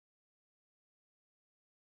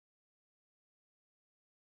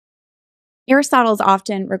Aristotle is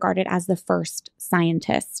often regarded as the first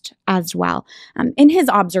scientist as well. In his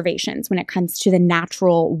observations when it comes to the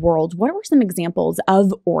natural world, what were some examples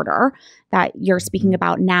of order that you're speaking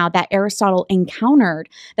about now that Aristotle encountered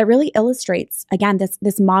that really illustrates, again,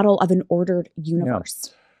 this model of an ordered universe?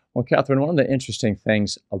 Yeah. Well, Catherine, one of the interesting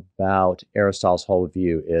things about Aristotle's whole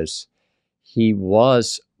view is he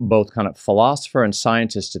was both kind of philosopher and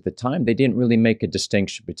scientist at the time. They didn't really make a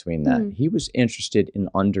distinction between that. He was interested in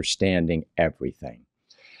understanding everything.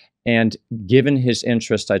 And given his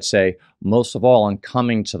interest, I'd say, most of all, on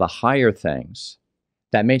coming to the higher things,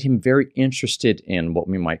 that made him very interested in what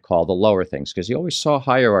we might call the lower things, because he always saw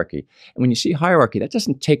hierarchy. And when you see hierarchy, that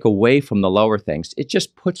doesn't take away from the lower things. It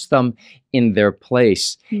just puts them in their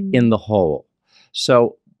place in the whole.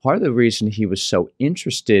 So part of the reason he was so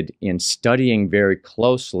interested in studying very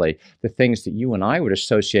closely the things that you and I would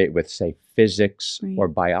associate with, say, physics or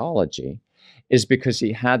biology, is because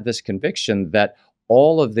he had this conviction that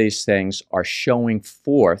all of these things are showing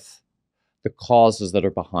forth the causes that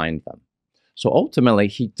are behind them. So ultimately,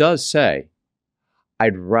 he does say,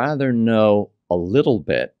 I'd rather know a little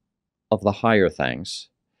bit of the higher things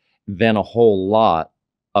than a whole lot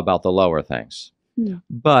about the lower things.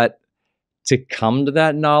 But to come to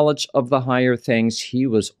that knowledge of the higher things, he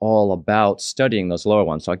was all about studying those lower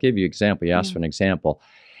ones. So I'll give you an example. You asked for an example.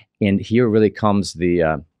 And here really comes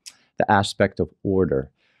the aspect of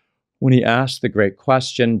order. When he asked the great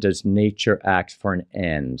question, does nature act for an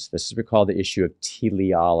end? This is what we call the issue of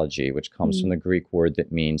teleology, which comes from the Greek word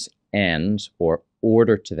that means end or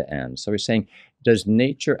order to the end. So he's saying, does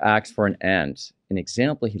nature act for an end? An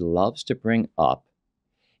example he loves to bring up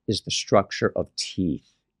is the structure of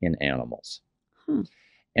teeth in animals.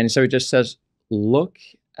 And so he just says, look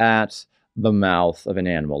at the mouth of an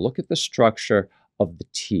animal. Look at the structure of the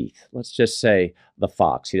teeth. Let's just say the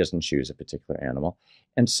fox. He doesn't choose a particular animal.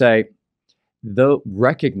 And say, though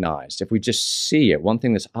recognized, if we just see it, one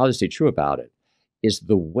thing that's obviously true about it is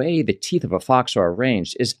the way the teeth of a fox are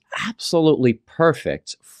arranged is absolutely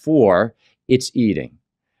perfect for its eating.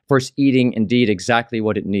 For its eating, indeed, exactly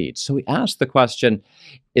what it needs. So we ask the question,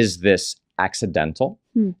 is this accidental?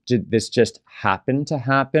 Did this just happen to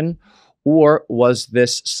happen? Or was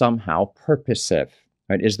this somehow purposive?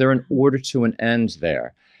 Right? Is there an order to an end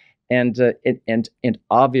there? And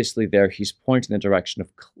obviously there he's pointing in the direction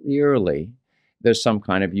of clearly there's some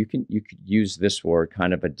kind of, you could use this word,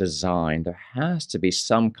 kind of a design. There has to be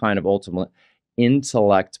some kind of ultimate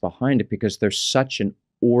intellect behind it because there's such an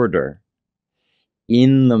order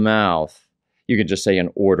in the mouth. You could just say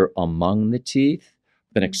an order among the teeth,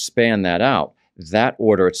 then expand that out. That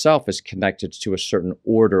order itself is connected to a certain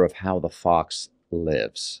order of how the fox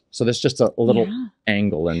lives. So there's just a little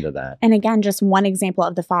angle into that. And again, just one example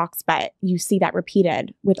of the fox, but you see that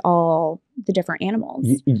repeated with all the different animals.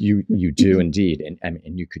 You do indeed. And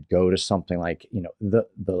you could go to something like,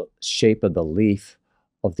 the shape of the leaf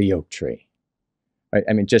of the oak tree. Right?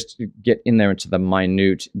 I mean, just get in there into the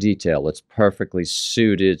minute detail. It's perfectly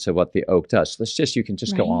suited to what the oak does. You can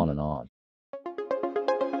just go on and on.